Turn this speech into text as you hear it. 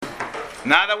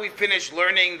Now that we finished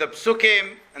learning the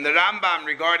Psukim and the Rambam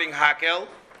regarding Hakhel,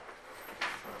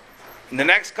 in the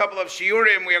next couple of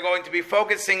Shiurim we are going to be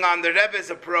focusing on the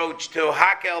Rebbe's approach to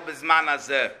Hakhel Bizman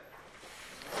Hazeh.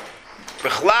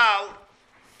 B'chlal,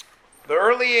 the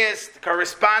earliest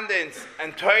correspondence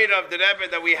and Torah of the Rebbe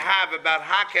that we have about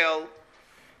Hakhel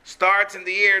starts in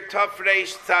the year Tov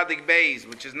Reish Tzadik Beis,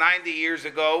 which is 90 years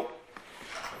ago.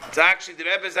 It's actually the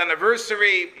Rebbe's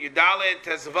anniversary, Yudalit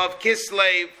Tezvav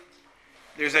Kislev.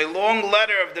 There's a long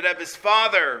letter of the Rebbe's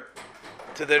father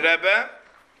to the Rebbe,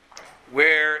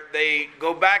 where they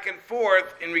go back and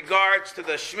forth in regards to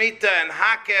the Shemitah and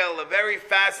Hakhel, a very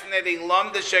fascinating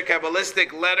Lomdisha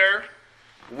Kabbalistic letter,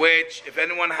 which, if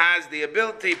anyone has the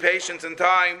ability, patience, and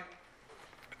time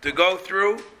to go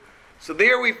through. So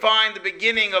there we find the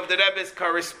beginning of the Rebbe's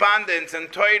correspondence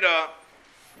and Torah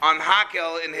on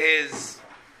Hakhel in his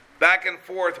back and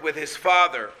forth with his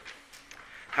father.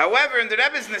 However, in the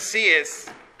Rebbe's Nesius,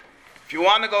 if you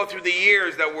want to go through the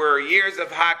years that were years of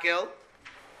Hakhel,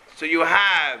 so you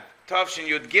have Tavshin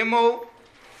Yud Gimel,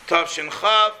 Tavshin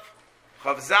Chav,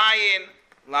 Chav Zayin,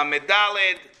 Lamed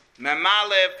Daled, Mem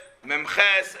Aleph, Mem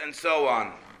Ches, and so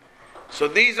on. So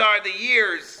these are the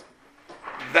years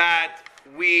that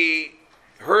we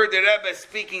heard the Rebbe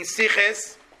speaking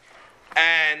Siches,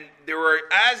 and there were,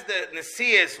 as the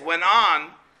Nesius went on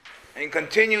and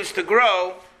continues to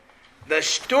grow, the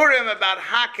shturim about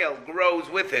Hakhel grows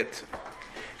with it.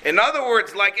 In other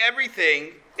words, like everything,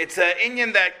 it's an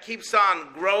inyan that keeps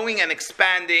on growing and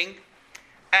expanding,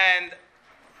 and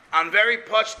on very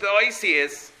pashto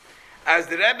oisius, as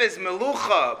the Rebbe's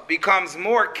melucha becomes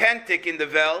more kentik in the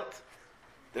Welt,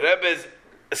 the Rebbe's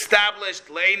established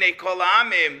le'inei kol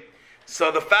ha'amim,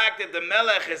 so the fact that the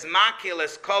melech is makil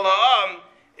as kol ha'am,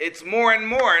 it's more and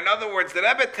more. In other words, the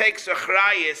Rebbe takes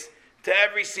achrayis to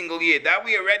every single year. That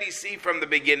we already see from the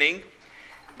beginning.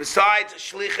 Besides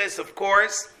shlichus, of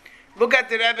course, look at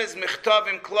the Rebbe's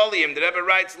michtavim kloliim. The Rebbe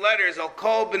writes letters al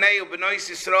kol b'nei u'b'nois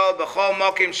Yisrael b'chol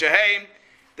mokim sheheim.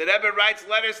 The Rebbe writes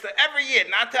letters to every yid,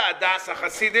 not to Adas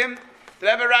HaChasidim. The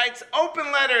Rebbe writes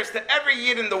open letters to every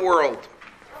yid in the world.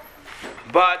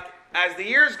 But as the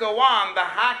years go on, the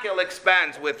Hakhel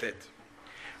expands with it.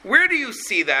 Where do you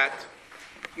see that?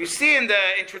 You see in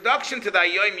the introduction to the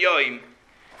Yom Yom,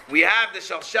 we have the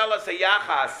Shalshelas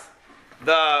HaYachas,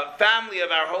 the family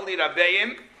of our holy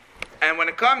Rabbeim, and when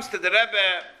it comes to the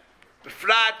Rebbe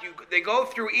Befrat, they go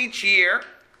through each year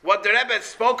what the Rebbe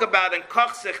spoke about in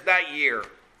Kochsich that year.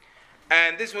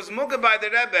 And this was mukha by the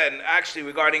Rebbe, and actually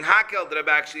regarding Hakhel, the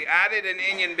Rebbe actually added an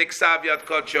inyan Biksav Yad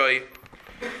Kochoy.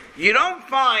 You don't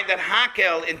find that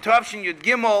Hakhel in Tavshin Yud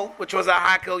Gimel, which was a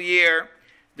Hakhel year,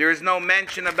 there is no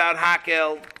mention about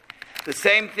Hakhel. The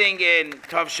same thing in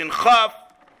Tavshin Chav,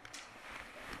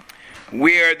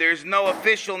 where there's no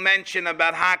official mention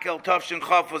about Hakhel. Tavshin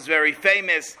Chav was very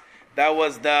famous. That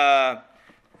was the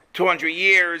 200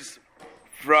 years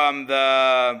from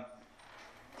the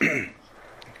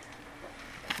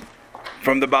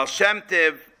from the Baal Shem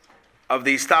Tov, of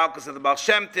the Istalkus of the Baal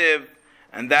Shem Tov,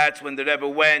 and that's when the Rebbe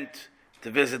went to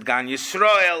visit Gan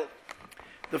Yisrael.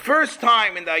 The first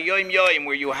time in the Yom Yom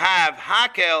where you have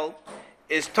Hakhel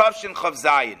is Tavshin Chav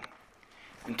Zayin.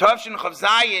 In Tavshin Chav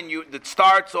Zayin, that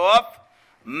starts off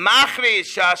Machri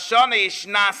Shashana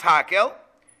Shnas Hakhel.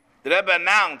 The Rebbe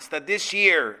announced that this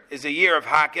year is a year of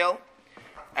Hakhel,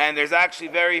 and there's actually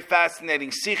very fascinating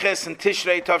Siches and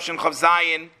Tishrei Tavshin Chav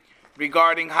Zayin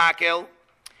regarding Hakhel.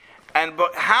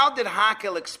 But how did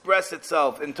Hakhel express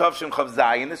itself in Tavshin Chav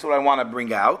Zayin? This is what I want to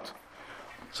bring out.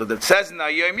 So that says in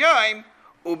the Yom Yom,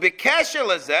 Ubekesher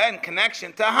Lazeh, in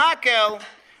connection to Hakhel,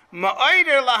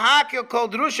 Ma'oider LaHakhel Kol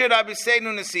Drusha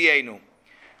Rabbiseinu Nesienu.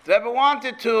 The Rebbe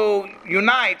wanted to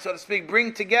unite, so to speak,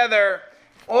 bring together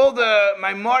all the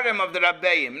Maimorim of the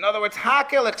Rabbeim. In other words,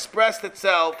 Hakhel expressed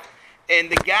itself in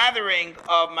the gathering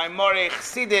of Maimorei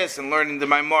Chassidus and learning the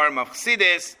Maimorim of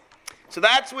Chassidus. So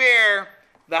that's where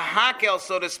the Hakhel,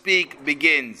 so to speak,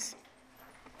 begins.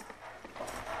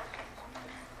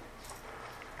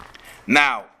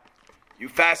 Now, you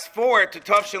fast forward to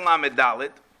Tavshin Lamed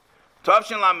Daled.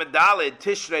 Tavshin Lamed Daled,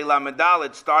 Tishrei Lamed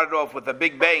Daled, started off with a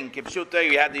big bang. Kipshuta,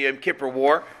 you had the Yom Kippur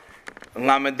War,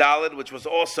 Lamed Daled, which was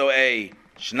also a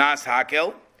Shnas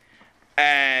Hakhel,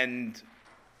 and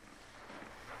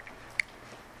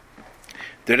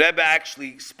the Rebbe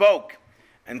actually spoke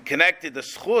and connected the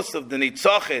schus of the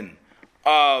Nitzochin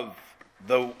of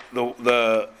the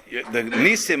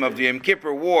Nisim of the Yom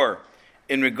Kippur War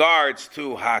in regards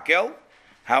to Hakhel.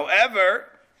 However,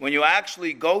 when you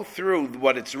actually go through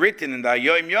what it's written in the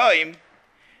Yom Yom,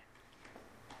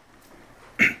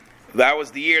 that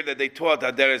was the year that they taught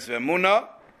Haderes Ve'emunah.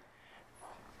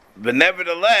 But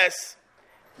nevertheless,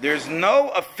 there's no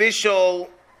official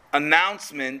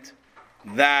announcement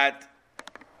that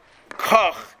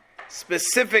Koch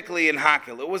specifically in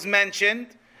Hakhel. It was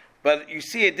mentioned, but you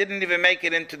see it didn't even make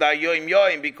it into the Yoim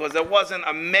Yoim because there wasn't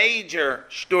a major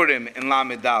shturim in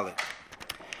Lamed Dalet.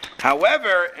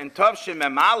 However, in Tov Shem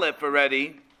Mem Aleph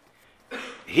already,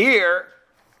 here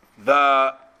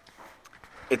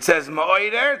it says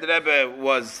Ma'oider, the Rebbe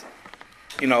was,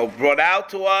 brought out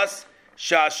to us.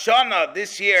 Shashana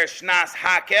this year Shnas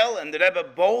Hakhel, and the Rebbe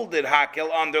bolded Hakhel,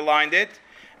 underlined it.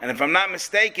 And if I'm not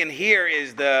mistaken, here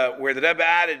is where the Rebbe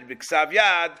added B'Ksav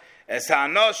Yad Es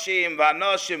Hanoshim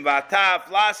Vanoshim Vataf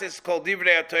Lasis Kol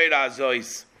Divrei HaTorah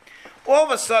Azois. All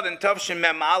of a sudden, Tov Shem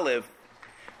Mem Aleph,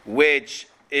 which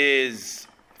is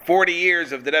 40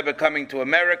 years of the Rebbe coming to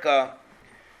America,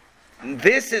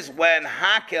 this is when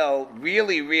Hakhel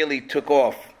really, really took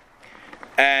off.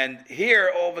 And here,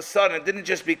 all of a sudden, it didn't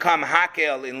just become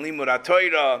Hakhel in Limud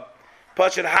HaTorah,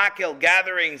 Pashat Hakhel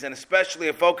gatherings, and especially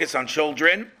a focus on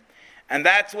children. And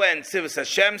that's when Tzivus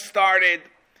Hashem started,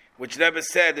 which the Rebbe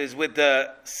said is with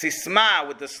the Sisma,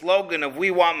 with the slogan of "We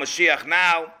want Mashiach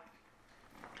now."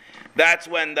 That's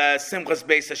when the Simchas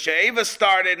Beis HaShe'eva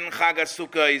started in Chag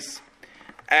HaSukkos,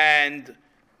 and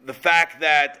the fact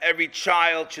that every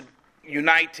child should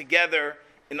unite together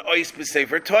in Ois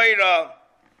B'Sefer Torah.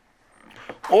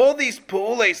 All these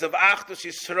pu'ules of Achdus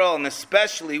Yisrael, and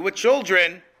especially with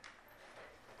children,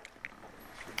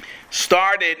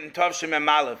 started in Tov Shem Mem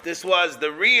Aleph. This was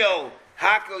the real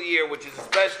Hakhel year, which is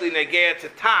especially Negea to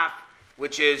Taf,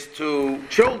 which is to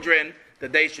children,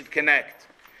 that they should connect.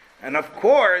 And of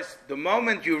course, the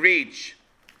moment you reach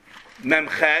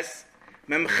Memches,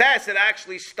 it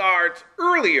actually starts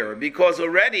earlier, because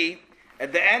already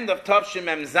at the end of Tov Shem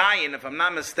Mem Zayin, if I'm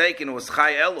not mistaken, it was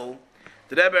Chai Elul,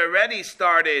 the Rebbe already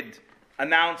started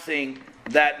announcing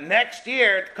that next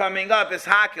year coming up is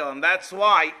Hakhel, and that's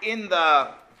why in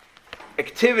the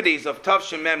activities of Tov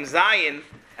Shem Mem Zayin,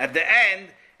 at the end,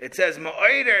 it says,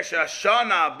 Ma'oider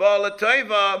Shashana Ba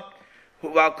L'Toiva,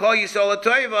 Wa'al Kol Yisrael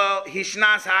L'Toiva,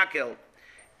 Hishnas Hakhel.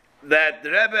 That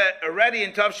the Rebbe already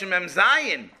in Tov Shem Mem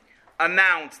Zayin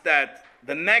announced that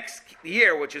the next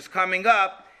year, which is coming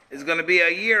up, is going to be a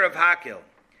year of Hakhel.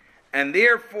 And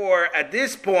therefore, at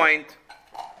this point,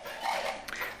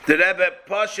 the Rebbe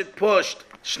pushed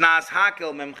Shnas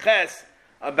Hakhel Memches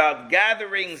about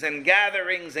gatherings and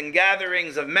gatherings and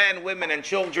gatherings of men, women, and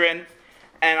children.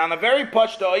 And on a very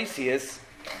Pashto Oisius,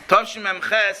 Tov Shem Mem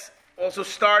Ches also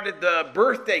started the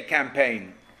birthday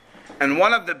campaign. And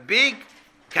one of the big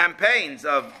campaigns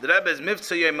of the Rebbe's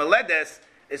Mivtza Yom Meledes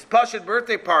is Pashut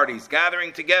birthday parties,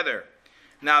 gathering together.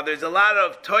 Now, there's a lot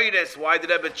of toides why the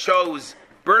Rebbe chose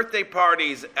birthday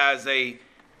parties as a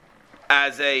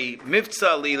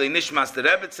Mivtza Lili Nishmas the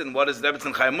Rebbetzin. What does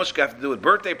Rebbetzin Chayim Mushka have to do with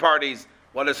birthday parties?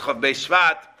 What is Chav Beis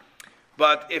Shvat?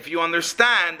 But if you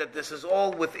understand that this is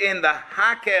all within the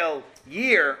Hakhel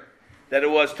year, that it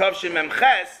was Tov Shem Mem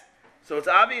Ches, so it's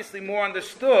obviously more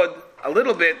understood a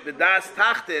little bit, the Das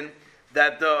Tachtin,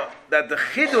 that the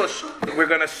Chidush that we're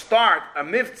going to start a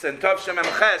Mivtza in Tov Shem Mem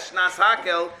Ches, Shnas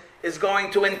Hakhel, is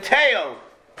going to entail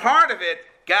part of it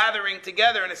gathering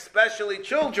together, and especially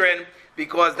children,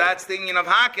 because that's the union of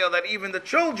Hakhel, that even the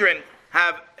children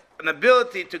have an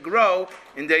ability to grow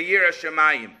in their Yira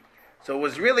Shemayim. So it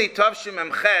was really Tov Shem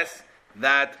Mem Ches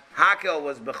that Hakhel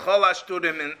was B'chol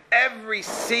HaShturim in every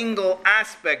single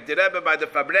aspect. The Rebbe by the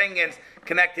Fabrengens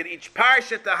connected each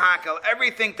parsha to Hakhel,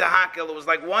 everything to Hakhel. It was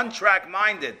like one track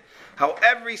minded, how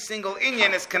every single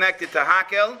inyan is connected to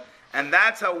Hakhel, and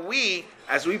that's how we,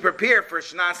 as we prepare for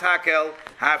Shnas Hakhel,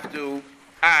 have to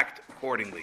act accordingly.